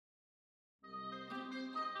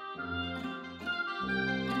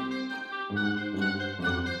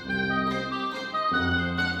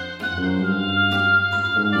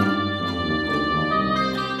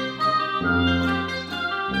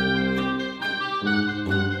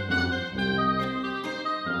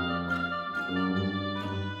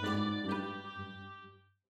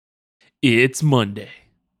It's Monday.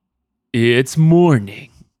 It's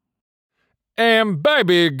morning. And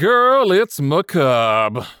baby girl, it's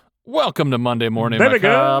Macabre. Welcome to Monday Morning Baby Macabre,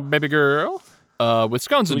 girl. baby girl. With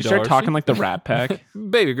Scones Can and we start Darcy. talking like the Rat Pack?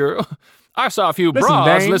 Baby girl. I saw a few Listen,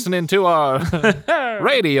 bras Dane. listening to our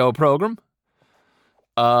radio program.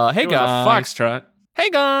 Hey It was a guys. foxtrot.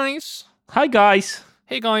 Hey guys. Hi, guys.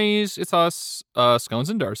 Hey guys. It's us, Scones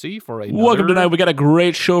and Darcy for another... Welcome tonight. We got a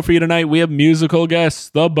great show for you tonight. We have musical guests,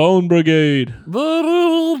 the Bone Brigade.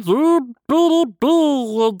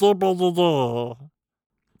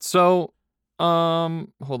 So, hold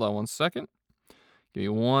on one second. Give me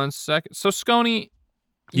 1 second. So, Scony,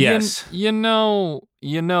 Yes. you know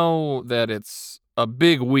that it's a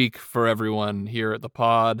big week for everyone here at the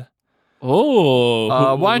pod.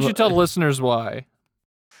 Oh. Why don't you tell the listeners why?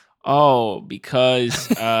 Oh,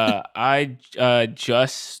 because I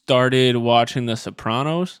just started watching The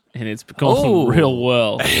Sopranos, and it's going real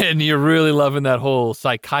well. And you're really loving that whole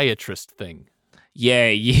psychiatrist thing.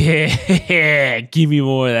 Yeah. Give me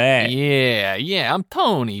more of that. Yeah. I'm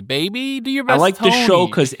Tony, baby. Do your best, I like Tony. the show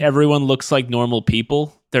because everyone looks like normal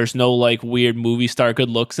people. There's no like weird movie star good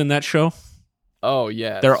looks in that show. Oh,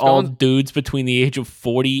 yeah. They're all dudes between the age of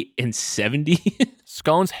 40 and 70.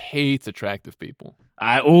 Scones hates attractive people.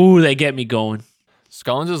 They get me going.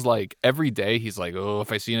 Scones is like, every day he's like, oh,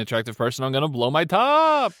 if I see an attractive person, I'm going to blow my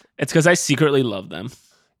top. It's because I secretly love them.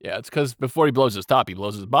 Yeah, it's because before he blows his top, he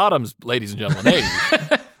blows his bottoms, ladies and gentlemen.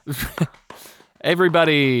 Hey.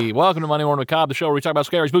 Everybody, welcome to Monday Morning Macabre, the show where we talk about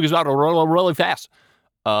scary spooky stuff really fast.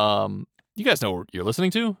 You guys know what you're listening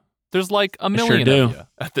to? There's like a million of you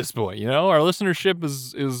at this point, you know? Our listenership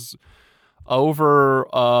is over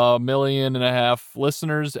 1.5 million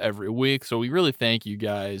listeners every week, so we really thank you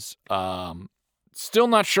guys. Still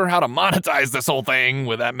not sure how to monetize this whole thing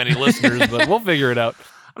with that many listeners, but we'll figure it out.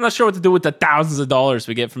 I'm not sure what to do with the thousands of dollars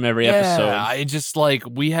we get from every episode. I just like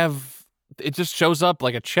it just shows up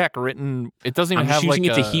like a check written. It doesn't even I'm have just using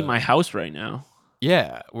like it to heat my house right now.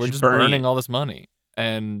 Yeah, we're just burning all this money,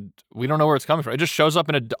 and we don't know where it's coming from. It just shows up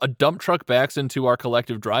in a dump truck backs into our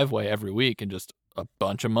collective driveway every week, and just a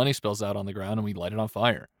bunch of money spills out on the ground, and we light it on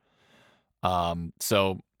fire.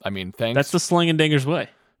 So I mean, thanks. That's the Sling and Dingers way.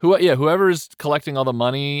 Whoever's collecting all the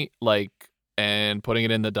money, and putting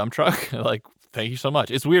it in the dump truck, thank you so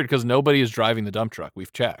much. It's weird because nobody is driving the dump truck.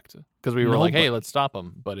 We've checked because we were like, hey, let's stop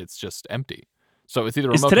them, but it's just empty. So it's either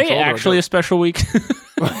remote today controlled actually a special week?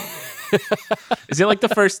 Is it like the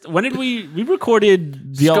first? When did we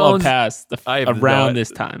recorded the Outlaw Pass around this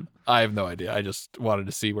time? I have no idea. I just wanted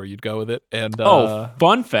to see where you'd go with it. And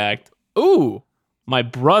fun fact. Ooh, my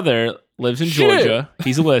brother lives in Georgia.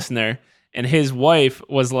 He's a listener, and his wife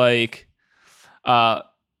was like,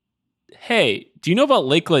 hey, do you know about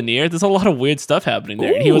Lake Lanier? There's a lot of weird stuff happening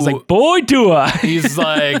there. And he was like, boy, do I. He's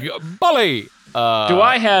like, Bully. Do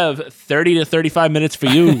I have 30 to 35 minutes for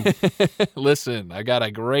you? Listen, I got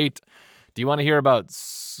a great... Do you want to hear about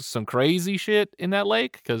some crazy shit in that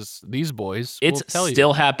lake? Because these boys will tell you. It's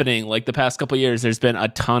still happening. Like the past couple of years, there's been a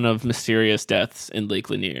ton of mysterious deaths in Lake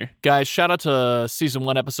Lanier. Guys, shout out to Season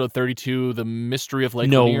 1, Episode 32, The Mystery of Lake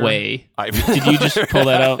Lanier. No way. Did you just pull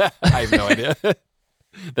that out? I have no idea.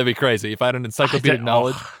 That'd be crazy. If I had an encyclopedic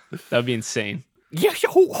knowledge. That'd be insane. That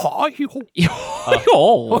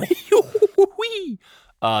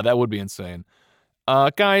would be insane.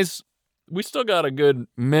 Guys, we still got a good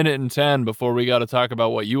minute and 10 before we got to talk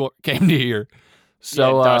about what you came to hear.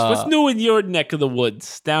 So, what's new in your neck of the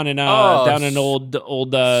woods down in old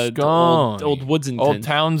Woodsington, old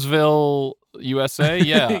Townsville, USA?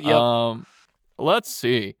 Yeah. Yep. Let's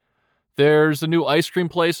see. There's a new ice cream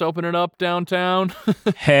place opening up downtown.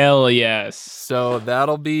 Hell yes. So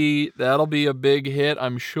that'll be a big hit,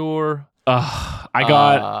 I'm sure.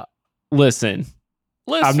 Listen.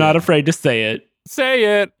 I'm not afraid to say it.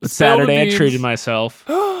 Say it. Saturday I treated myself.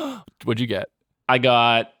 What'd you get? I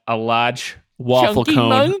got a large waffle Chunky cone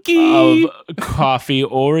monkey. of coffee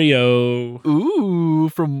Oreo. Ooh,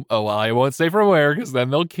 I won't say from where because then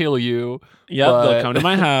they'll kill you. Yep, they'll come to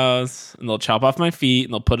my house and they'll chop off my feet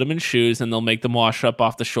and they'll put them in shoes and they'll make them wash up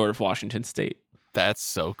off the shore of Washington State. That's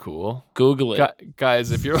so cool. Google it. Guys,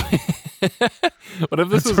 if you're what if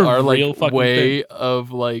this was our way of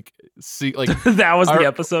that was the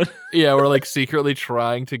episode? Yeah, we're secretly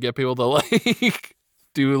trying to get people to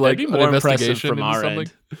do That'd be more an impressive investigation from into our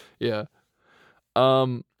something. end. Yeah.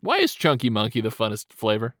 Why is Chunky Monkey the funnest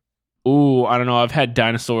flavor? Ooh, I don't know. I've had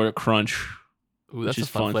Dinosaur Crunch. Ooh, that's which is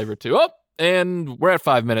a fun fun flavor too. Oh, and we're at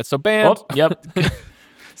 5 minutes. So band. Oh, yep.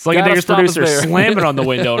 It's like a Dinger's producer slamming on the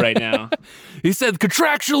window right now. He said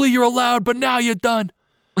contractually you're allowed, but now you're done.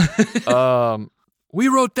 We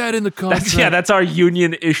wrote that in the contract. That's our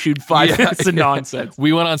union issued 5 minutes of nonsense.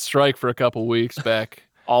 We went on strike for a couple weeks back.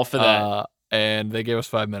 All for that. And they gave us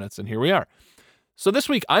 5 minutes, and here we are. So this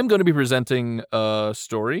week, I'm going to be presenting a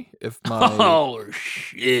story. Oh,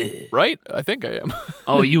 shit. Right? I think I am.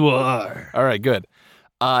 Oh, you are. All right, good.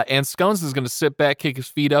 And Scones is going to sit back, kick his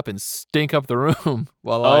feet up, and stink up the room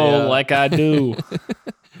while like I do.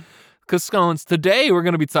 Because Scones, today we're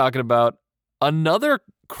going to be talking about another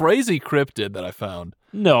crazy cryptid that I found.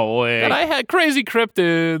 No way. And I had crazy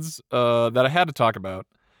cryptids that I had to talk about.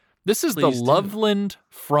 This is Please the do. Loveland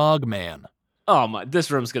Frogman. Oh, my.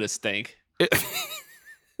 This room's going to stink.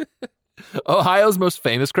 Ohio's most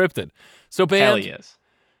famous cryptid. So, band, Hell yes.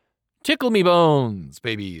 tickle me bones,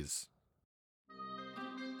 babies.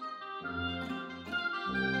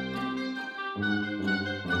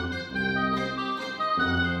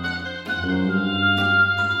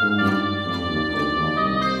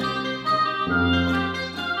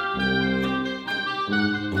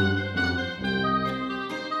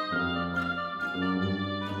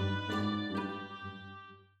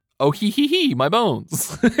 Oh, hee, my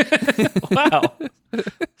bones. Wow.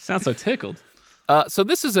 Sounds so tickled. So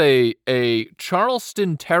this is a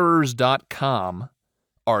charlestonterrors.com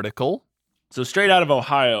article. So straight out of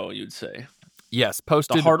Ohio, you'd say. Yes, The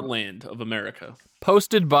posted heartland of America.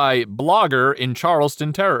 posted by blogger in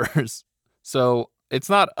Charleston Terrors. So it's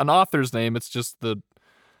not an author's name, it's just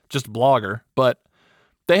blogger, but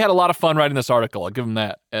they had a lot of fun writing this article. I'll give them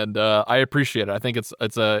that. And I appreciate it. I think it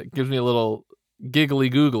gives me a little giggly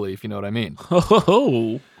googly, if you know what I mean.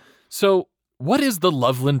 Oh, So what is the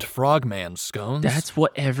Loveland Frogman, Scones? that's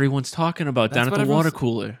what everyone's talking about That's down what at the water everyone's-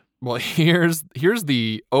 cooler. Well, here's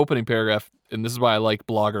the opening paragraph, and this is why I like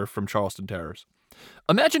blogger from Charleston Terrors.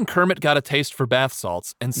 Imagine Kermit got a taste for bath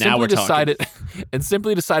salts and Now simply we're talking.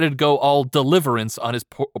 decided to go all Deliverance on his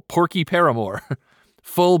Porky Paramore.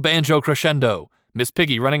 Full banjo crescendo. Miss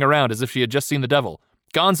Piggy running around as if she had just seen the devil.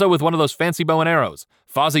 Gonzo with one of those fancy bow and arrows.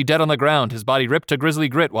 Fozzie dead on the ground, his body ripped to grisly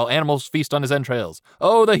grit while animals feast on his entrails.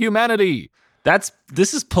 Oh, the humanity!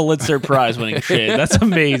 This is Pulitzer Prize winning shit. That's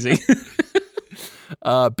amazing.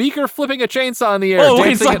 Beaker flipping a chainsaw in the air. Oh,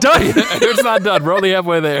 wait, it's not done? It's not done. We're only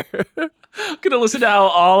halfway there. I'm gonna listen to how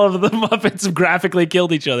all of the Muppets have graphically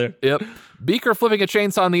killed each other. Yep. Beaker flipping a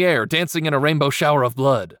chainsaw in the air, dancing in a rainbow shower of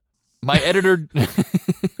blood. My editor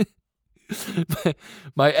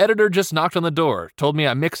just knocked on the door, told me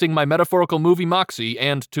I'm mixing my metaphorical movie Moxie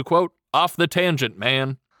and, to quote, off the tangent,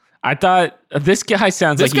 man. I thought this guy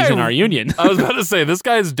sounds This like he's guy- in our union. I was about to say, this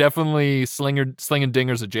guy is definitely slinging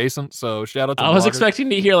dingers adjacent, so shout out to I was Blogger. expecting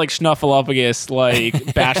to hear like Snuffleupagus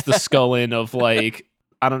like bash the skull in of like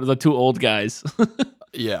I don't know the two old guys.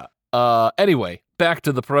 Yeah. Anyway, back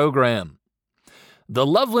to the program. The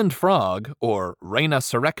Loveland Frog, or Rhina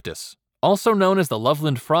surrectus, also known as the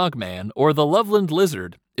Loveland Frogman or the Loveland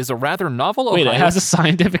Lizard, is a rather novel Wait, Ohio... it has a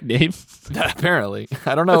scientific name. Apparently.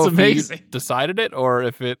 I don't know That's if he amazing. decided it or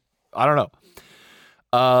if it... I don't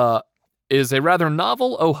know. Is a rather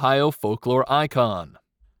novel Ohio folklore icon.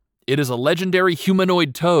 It is a legendary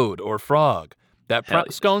humanoid toad or frog that... Hell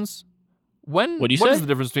yes. Scones? What'd you what say? is the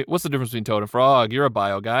difference between, what's the difference between toad and frog? You're a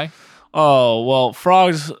bio guy. Oh well,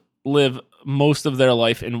 frogs live most of their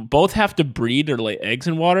life and both have to breed or lay eggs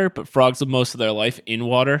in water, but frogs live most of their life in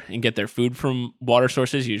water and get their food from water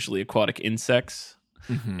sources, usually aquatic insects.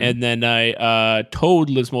 And then toad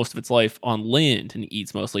lives most of its life on land and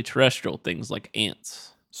eats mostly terrestrial things like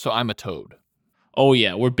ants. So I'm a toad. Oh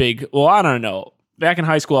yeah, we're big. Well, I don't know. Back in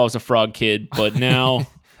high school, I was a frog kid, but now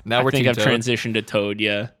Now I we're think Team I've Toad. transitioned to toad.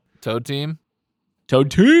 Yeah, Toad team?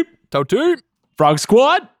 toad team, Toad team! frog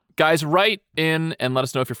squad. Guys, write in and let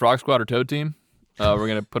us know if you're Frog Squad or Toad team. We're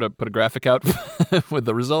going to put a graphic out with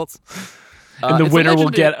the results. And the it's a winner will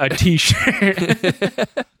legendary- get a T-shirt.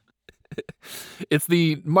 It's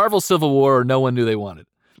the Marvel Civil War no one knew they wanted.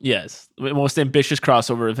 Yes, the most ambitious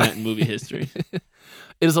crossover event in movie history.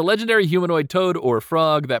 It is a legendary humanoid toad or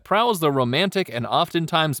frog that prowls the romantic and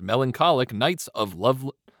oftentimes melancholic nights of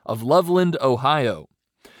Loveland, Ohio.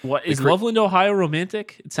 What is The cra- Loveland, Ohio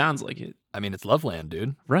romantic? It sounds like it. I mean, it's Loveland,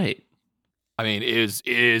 dude. Right. I mean, is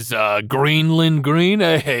Greenland green?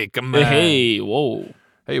 Hey, come on. Hey, whoa.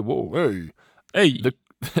 Hey, whoa, hey. Hey.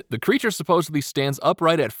 The creature supposedly stands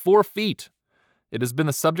upright at 4 feet. It has been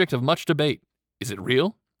the subject of much debate. Is it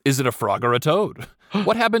real? Is it a frog or a toad?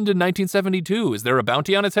 What happened in 1972? Is there a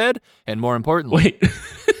bounty on its head? And more importantly, Wait.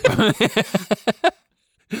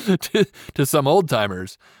 to some old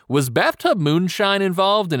timers, was bathtub moonshine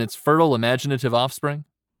involved in its fertile, imaginative offspring?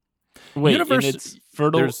 Wait, Universe- and it's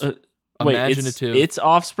fertile. there's Wait, imaginative- it's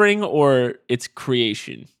offspring or its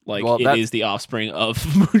creation? Like Well, it that- is the offspring of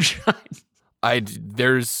moonshine.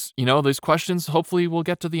 There's, these questions, hopefully we'll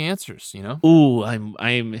get to the answers, Ooh, I'm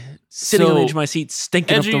sitting on the edge of my seat,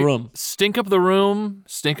 stinking up the room. Stink up the room,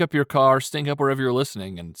 stink up your car, stink up wherever you're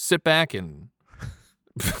listening, and sit back and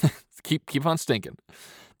keep on stinking.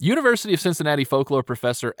 University of Cincinnati folklore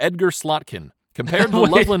professor Edgar Slotkin compared the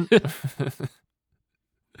Loveland...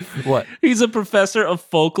 What? He's a professor of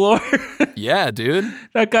folklore? Yeah, dude.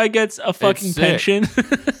 That guy gets a fucking pension.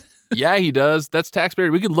 Yeah, he does. That's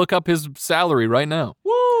taxpayer. We could look up his salary right now.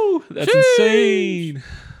 Woo! That's insane.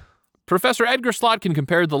 Professor Edgar Slotkin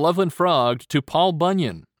compared the Loveland Frog to Paul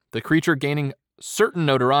Bunyan, the creature gaining certain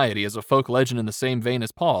notoriety as a folk legend in the same vein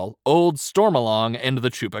as Paul, Old Stormalong, and the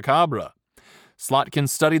Chupacabra. Slotkin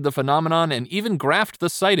studied the phenomenon and even graphed the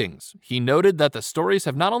sightings. He noted that the stories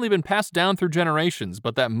have not only been passed down through generations,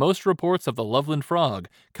 but that most reports of the Loveland Frog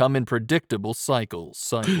come in predictable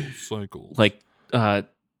cycles. Like,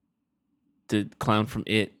 the clown from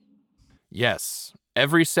It. Yes.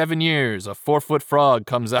 Every 7 years, a 4-foot frog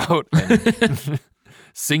comes out and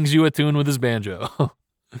sings you a tune with his banjo.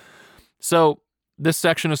 So, this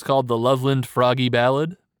section is called the Loveland Froggy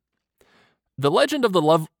Ballad. The legend of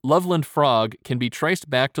the Loveland Frog can be traced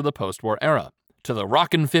back to the post-war era, to the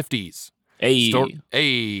rockin' 50s. Hey.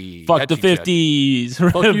 Fuck the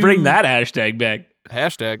 50s. Bring that hashtag back.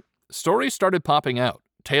 Hashtag. Stories started popping out.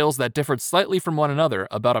 Tales that differed slightly from one another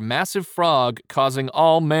about a massive frog causing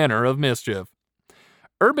all manner of mischief.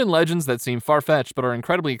 Urban legends that seem far-fetched but are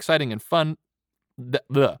incredibly exciting and fun...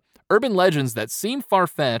 Urban legends that seem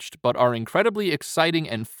far-fetched but are incredibly exciting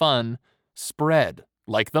and fun spread,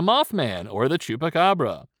 like the Mothman or the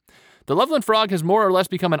Chupacabra. The Loveland Frog has more or less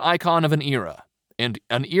become an icon of an era, and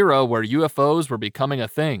an era where UFOs were becoming a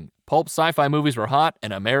thing. Pulp sci-fi movies were hot,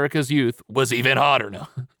 and America's youth was even hotter now.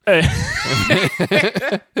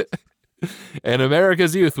 And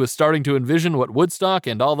America's youth was starting to envision what Woodstock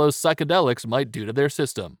and all those psychedelics might do to their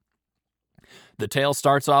system. The tale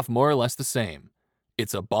starts off more or less the same.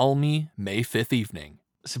 It's a balmy May 5th evening.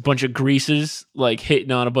 It's a bunch of greasers,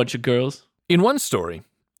 hitting on a bunch of girls. In one story,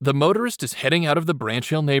 the motorist is heading out of the Branch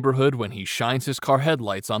Hill neighborhood when he shines his car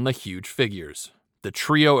headlights on the huge figures. The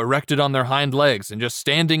trio erected on their hind legs and just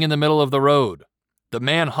standing in the middle of the road. The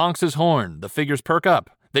man honks his horn. The figures perk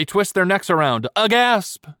up. They twist their necks around. A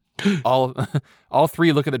gasp! All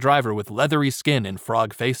three look at the driver with leathery skin and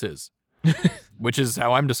frog faces, which is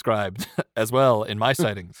how I'm described as well in my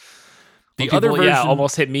sightings. The other version,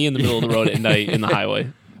 almost hit me in the middle of the road at night in the highway.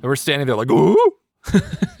 And we're standing there like, ooh!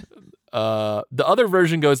 The other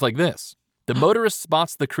version goes like this. The motorist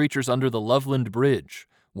spots the creatures under the Loveland Bridge,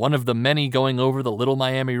 one of the many going over the Little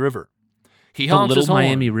Miami River. He honks his horn.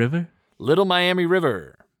 Miami River? Little Miami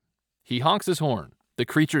River. He honks his horn. The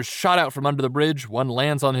creatures shot out from under the bridge. One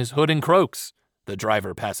lands on his hood and croaks. The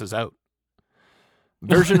driver passes out.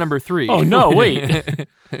 Version number 3. Oh, no, wait.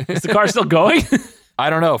 Is the car still going? I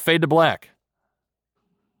don't know. Fade to black.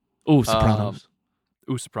 Ooh, Sopranos.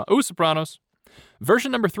 Sopranos.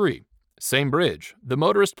 Version number 3. Same bridge. The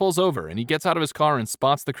motorist pulls over, and he gets out of his car and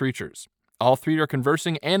spots the creatures. All three are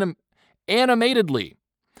conversing animatedly.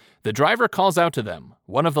 The driver calls out to them.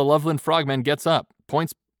 One of the Loveland Frogmen gets up,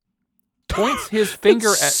 points his finger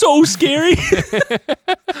at... so scary!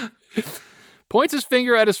 Points his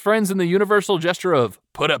finger at his friends in the universal gesture of,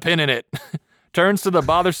 put a pin in it. Turns to the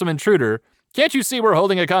bothersome intruder. Can't you see we're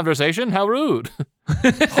holding a conversation? How rude.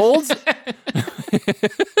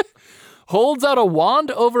 Holds out a wand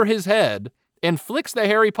over his head and flicks the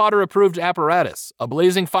Harry Potter-approved apparatus. A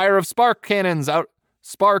blazing fire of sparks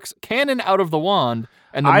cannon out of the wand,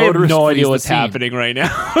 and the motorist I have no idea what's scene. happening right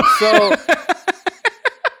now. So,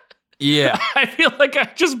 yeah. I feel like I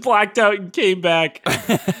just blacked out and came back.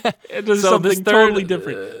 It does something totally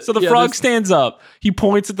different. So the frog stands up. He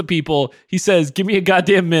points at the people. He says, give me a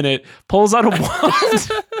goddamn minute. Pulls out a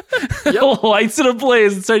wand. Lights it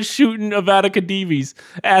ablaze and starts shooting Avada Kedavras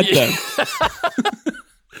at them.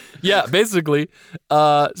 Yeah, basically.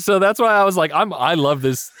 So that's why I was like, I love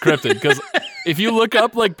this cryptid, because if you look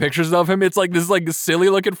up pictures of him, it's this silly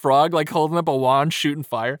looking frog holding up a wand shooting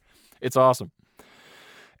fire. It's awesome.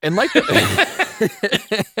 And it's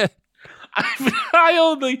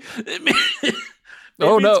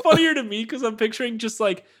funnier to me because I'm picturing just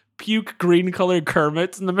puke green colored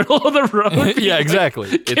Kermits in the middle of the road. Yeah,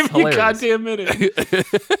 exactly. Give me a goddamn minute.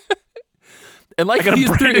 And I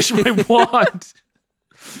gotta brandish my wand.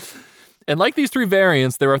 And like these three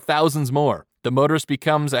variants, there are thousands more. The motorist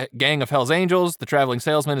becomes a gang of Hell's Angels. The traveling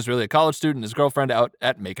salesman is really a college student, his girlfriend out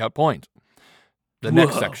at Makeout Point. The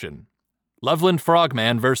next section. Loveland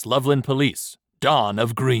Frogman vs. Loveland Police. Dawn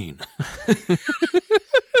of Green.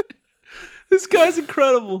 This guy's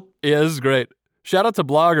incredible. Yeah, this is great. Shout out to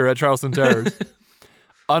Blogger at Charleston Terrors.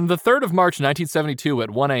 On the 3rd of March, 1972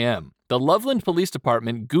 at 1 a.m., the Loveland Police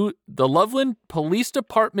Department Goose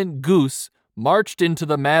marched into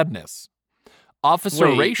the madness. Officer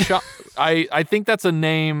Wait. Ray Shockey. I think that's a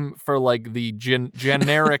name for like the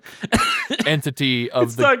generic entity of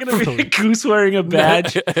It's the. not going to be a goose wearing a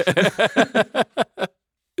badge.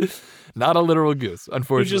 Not a literal goose,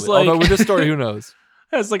 unfortunately. just like- Although with this story, who knows?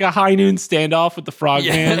 It's like a high noon standoff with the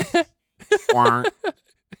frogman.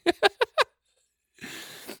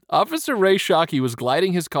 Officer Ray Shockey was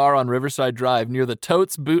gliding his car on Riverside Drive near the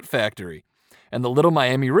Totes Boot Factory and the Little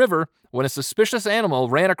Miami River when a suspicious animal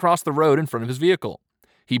ran across the road in front of his vehicle.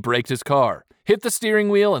 He braked his car, hit the steering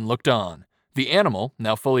wheel, and looked on. The animal,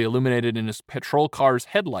 now fully illuminated in his patrol car's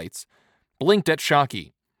headlights, blinked at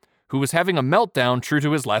Shockey, who was having a meltdown true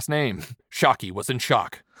to his last name. Shockey was in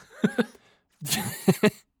shock.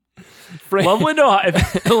 Loveland,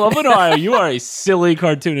 Ohio, you are a silly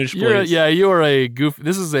cartoonish place. You are a goof.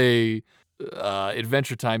 This is a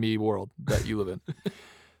Adventure Time-y world that you live in.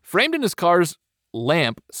 Framed in his car's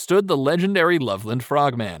lamp stood the legendary Loveland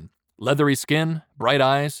Frogman. Leathery skin, bright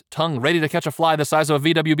eyes, tongue ready to catch a fly the size of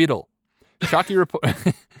a VW Beetle.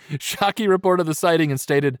 Shockey reported the sighting and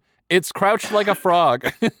stated, "It's crouched like a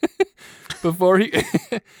frog." Before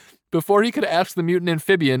he could ask the mutant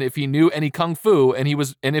amphibian if he knew any kung fu and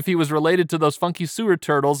if he was related to those funky sewer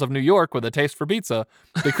turtles of New York with a taste for pizza,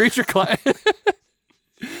 the creature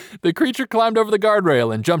climbed over the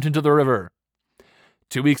guardrail and jumped into the river.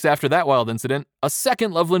 2 weeks after that wild incident, a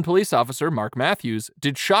second Loveland police officer, Mark Matthews,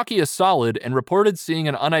 did Shockey a solid and reported seeing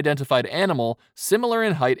an unidentified animal similar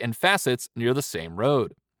in height and facets near the same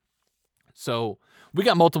road. So we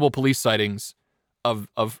got multiple police sightings of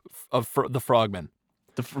the frogman.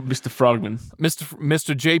 Mr. Frogman.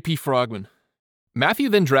 Mr. J.P. Frogman. Matthew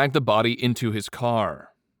then dragged the body into his car.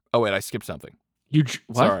 Oh, wait, I skipped something.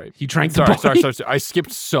 What? Sorry. He drank the body? Sorry. I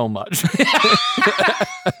skipped so much.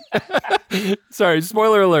 Sorry,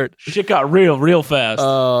 spoiler alert. Shit got real fast.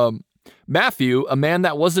 Matthew, a man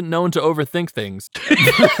that wasn't known to overthink things,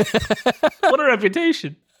 What a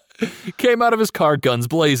reputation. came out of his car guns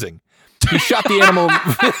blazing. He shot the animal...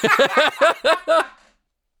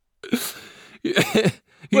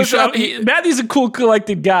 Matthew's a cool,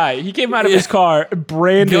 collected guy. He came out of his car,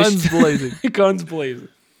 brandished. Guns blazing.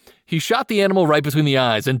 He shot the animal right between the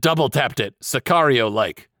eyes and double-tapped it,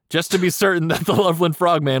 Sicario-like, just to be certain that the Loveland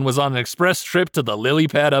Frogman was on an express trip to the lily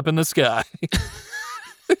pad up in the sky.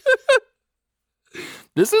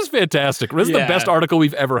 This is fantastic. This is the best article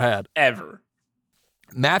we've ever had. Ever.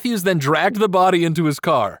 Matthews then dragged the body into his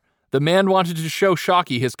car. The man wanted to show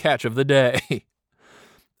Shockey his catch of the day.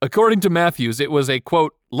 According to Matthews, it was a,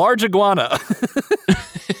 quote, large iguana.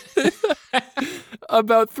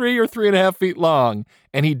 About 3 or 3.5 feet long,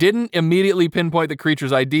 and he didn't immediately pinpoint the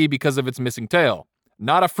creature's ID because of its missing tail.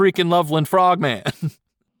 Not a freaking Loveland Frogman.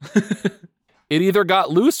 It either got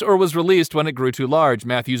loose or was released when it grew too large,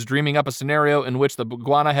 Matthews dreaming up a scenario in which the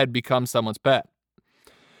iguana had become someone's pet.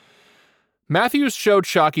 Matthews showed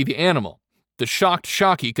Shockey the animal. The shocked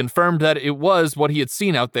Shockey confirmed that it was what he had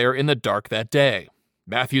seen out there in the dark that day.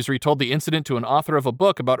 Matthews retold the incident to an author of a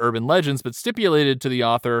book about urban legends, but stipulated the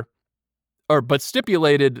author,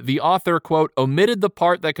 quote, omitted the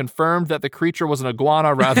part that confirmed that the creature was an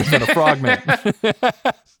iguana rather than a frogman.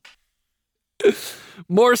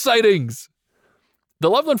 More sightings. The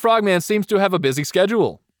Loveland Frogman seems to have a busy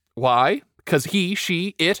schedule. Why? Because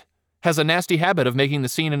it has a nasty habit of making the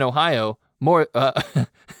scene in Ohio more, hold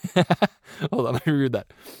on, let me read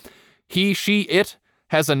that. It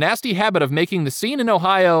has a nasty habit of making more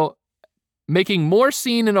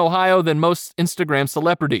scene in Ohio than most Instagram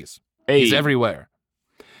celebrities. Hey. He's everywhere.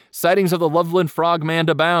 Sightings of the Loveland Frogman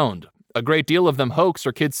abound. A great deal of them hoax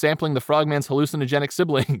or kids sampling the frogman's hallucinogenic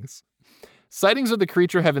siblings. Sightings of the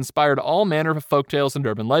creature have inspired all manner of folktales and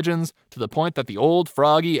urban legends, to the point that the old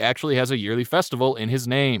Froggy actually has a yearly festival in his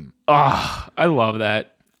name. Ah, I love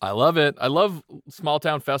that. I love it. I love small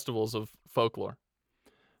town festivals of folklore.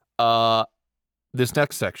 This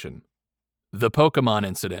next section, the Pokemon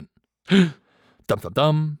incident. Dum dum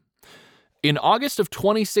dum. In August of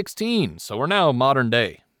 2016, so we're now modern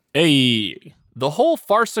day. Hey. The whole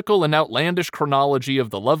farcical and outlandish chronology of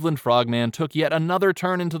the Loveland Frogman took yet another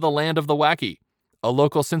turn into the land of the wacky. A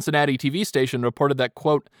local Cincinnati TV station reported that,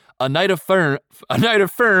 quote, a night of fun,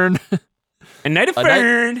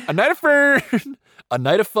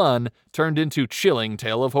 turned into chilling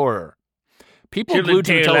tale of horror. People glued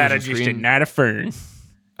to the television screen. A night of fern.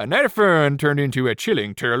 A night of fun turned into a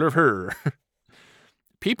chilling tale of horror.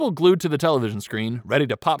 People glued to the television screen, ready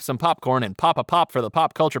to pop some popcorn and pop a pop for the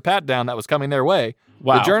pop culture pat down that was coming their way.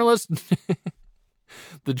 Wow. The journalist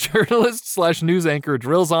The journalist slash news anchor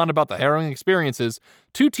drills on about the harrowing experiences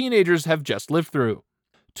two teenagers have just lived through.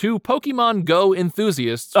 Two Pokemon Go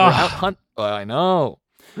enthusiasts were out hunt. I know.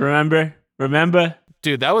 Remember?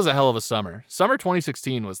 Dude, that was a hell of a summer. Summer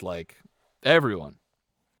 2016 was like everyone.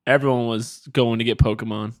 Everyone was going to get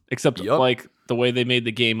Pokemon, except Yup. like the way they made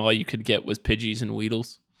the game, all you could get was Pidgeys and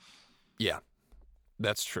Weedles. Yeah,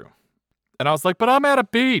 that's true. And I was like, but I'm at a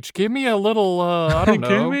beach. Give me a little, I don't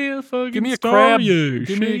know. Give me a crab. You.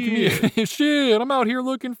 Give me shit. I'm out here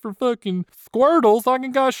looking for fucking Squirtles. I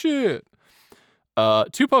can got shit.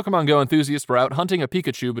 Two Pokemon Go enthusiasts were out hunting a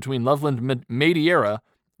Pikachu between Loveland Madeira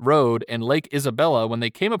Road and Lake Isabella when they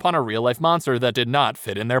came upon a real-life monster that did not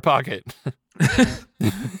fit in their pocket.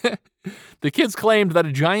 The kids claimed that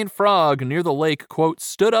a giant frog near the lake, quote,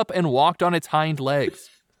 stood up and walked on its hind legs.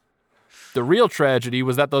 The real tragedy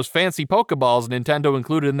was that those fancy Pokeballs Nintendo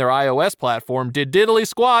included in their iOS platform did diddly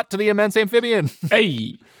squat to the immense amphibian.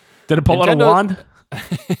 Hey, did it pull out a wand?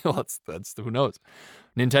 Well, that's who knows.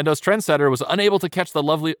 Nintendo's trendsetter was unable to catch the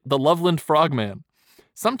Loveland Frogman.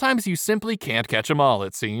 Sometimes you simply can't catch them all,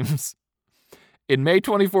 it seems. In May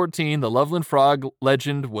 2014, the Loveland Frog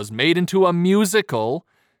legend was made into a musical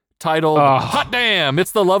titled Hot Damn,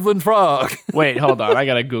 It's the Loveland Frog. Wait, hold on. I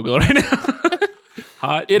gotta Google it right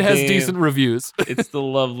now. It has decent reviews. It's the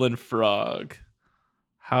Loveland Frog.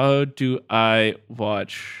 How do I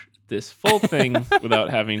watch this full thing without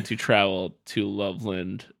having to travel to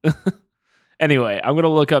Loveland? Anyway, I'm going to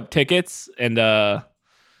look up tickets and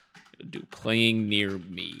do playing near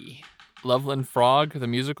me. Loveland Frog, the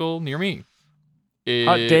musical, near me.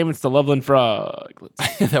 Hot damn, it's the Loveland Frog.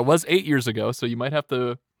 That was 8 years ago, so we might have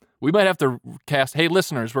to cast. Hey,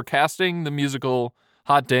 listeners, we're casting the musical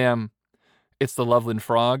Hot Damn, It's the Loveland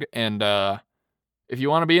Frog, and if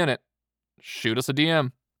you want to be in it, shoot us a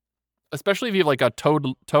DM. Especially if you have like a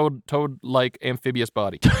toad-like amphibious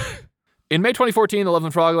body. In May 2014, the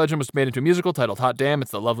Loveland Frog legend was made into a musical titled Hot Damn,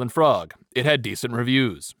 It's the Loveland Frog. It had decent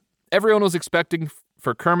reviews. Everyone was expecting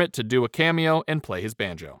for Kermit to do a cameo and play his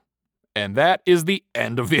banjo. And that is the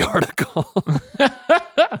end of the article.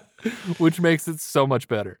 Which makes it so much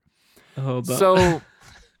better. Hold on. So,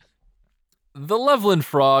 the Loveland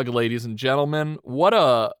Frog, ladies and gentlemen, what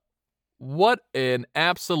an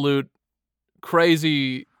absolute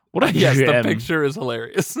crazy... Yes, the picture is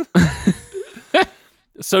hilarious.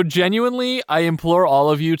 So genuinely, I implore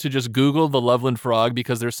all of you to just Google the Loveland Frog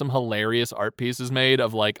because there's some hilarious art pieces made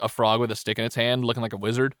of like a frog with a stick in its hand looking like a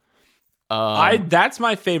wizard. That's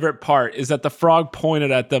my favorite part is that the frog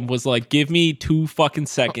pointed at them was like, give me 2 fucking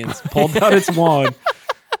seconds, pulled out its wand,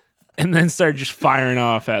 and then started just firing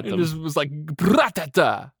off at them. It just was like,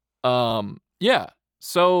 bratata. Yeah.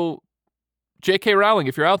 So, J.K. Rowling,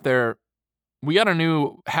 if you're out there, we got a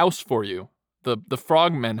new house for you. The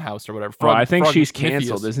Frogman house or whatever. I think she's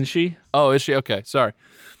canceled, isn't she? Oh, is she? Okay, sorry.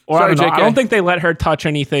 Or sorry, I don't know. JK. I don't think they let her touch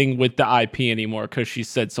anything with the IP anymore because she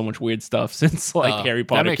said so much weird stuff since Harry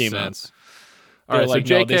Potter that makes came sense. out. All right, like,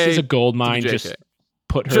 so JK, no, this is a gold mine. Just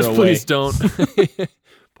put her just away. Please don't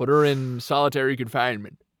put her in solitary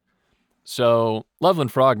confinement. So,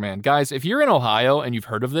 Loveland Frogman, guys, if you're in Ohio and you've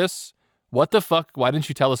heard of this, what the fuck? Why didn't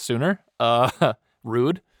you tell us sooner?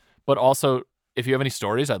 Rude. But also, if you have any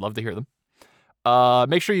stories, I'd love to hear them.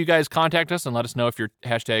 Make sure you guys contact us and let us know if you're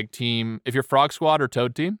if you're Frog Squad or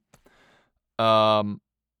Toad Team.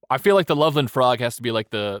 I feel like the Loveland Frog has to be like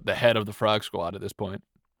the head of the Frog Squad at this point.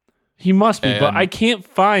 He must be, but I can't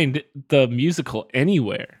find the musical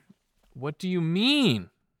anywhere. What do you mean?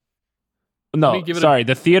 No, sorry.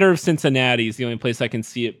 The Theater of Cincinnati is the only place I can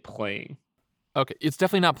see it playing. Okay, it's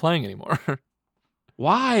definitely not playing anymore.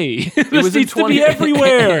 Why? It was needs to be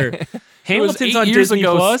everywhere. Hamilton's on Disney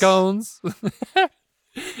Plus. Scones.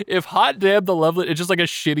 If Hot Damn the Loveland, it's just like a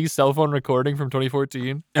shitty cell phone recording from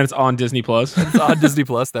 2014, and it's on Disney Plus. It's on Disney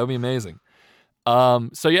Plus. That would be amazing.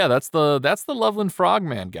 So yeah, that's the Loveland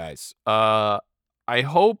Frogman, guys. I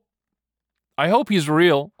hope he's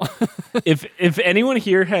real. If anyone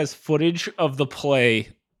here has footage of the play,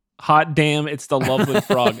 Hot Damn, It's the Loveland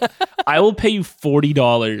Frog, I will pay you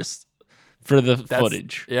 $40 for the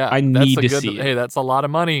footage. Yeah, I need to see it. Hey, that's a lot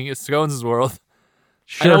of money. It's Scones' world.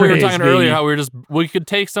 Sure, I know we were talking earlier baby. how we could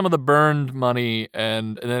take some of the burned money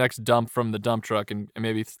and the next dump from the dump truck and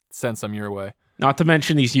maybe send some your way. Not to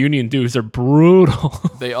mention these union dues are brutal.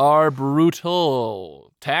 They are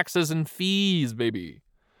brutal. Taxes and fees, baby.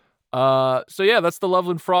 So yeah, that's the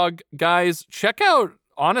Loveland Frog. Guys, check out,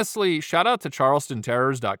 honestly, shout out to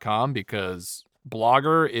charlestonterrors.com because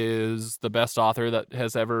Blogger is the best author that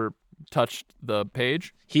has ever touched the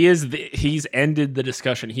page. He's ended the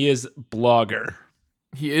discussion. He is Blogger.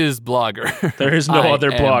 He is blogger. There is no I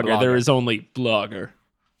other am blogger. There is only blogger.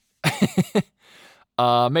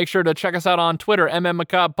 Make sure to check us out on Twitter,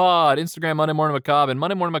 MMMacabrePod, Instagram, Monday Morning Macabre, and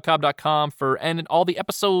MondayMorningMacabre.com for all the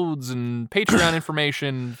episodes and Patreon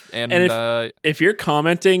information. And if you're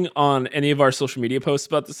commenting on any of our social media posts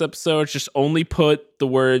about this episode, just only put the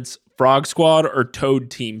words Frog Squad or Toad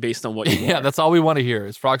Team based on what you want. Yeah, that's all we want to hear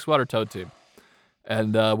is Frog Squad or Toad Team.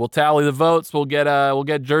 And we'll tally the votes. We'll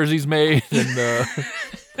get jerseys made, and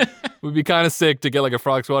we'd be kind of sick to get like a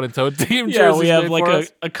Frog Squad and Toad Team. Yeah, we have made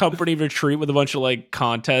like a company retreat with a bunch of like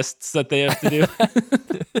contests that they have to do.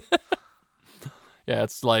 Yeah,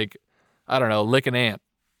 it's like, I don't know, lick an ant.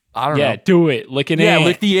 I don't know. Yeah, do it. Lick an Yeah, ant.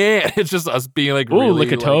 lick the ant. It's just us being like, Ooh, really,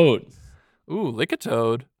 lick a toad. Ooh, lick a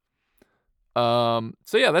toad.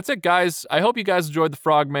 So yeah, that's it, guys. I hope you guys enjoyed the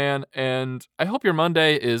Frogman, and I hope your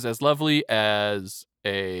Monday is as lovely as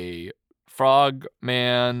a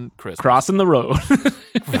Frogman Christmas. Crossing the road.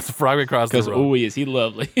 Frogman crossing the Because, road. ooh, is he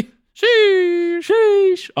lovely. Sheesh.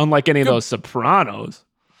 Sheesh. Unlike any of those Sopranos.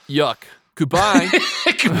 Yuck. Goodbye.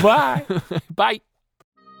 Goodbye. Bye.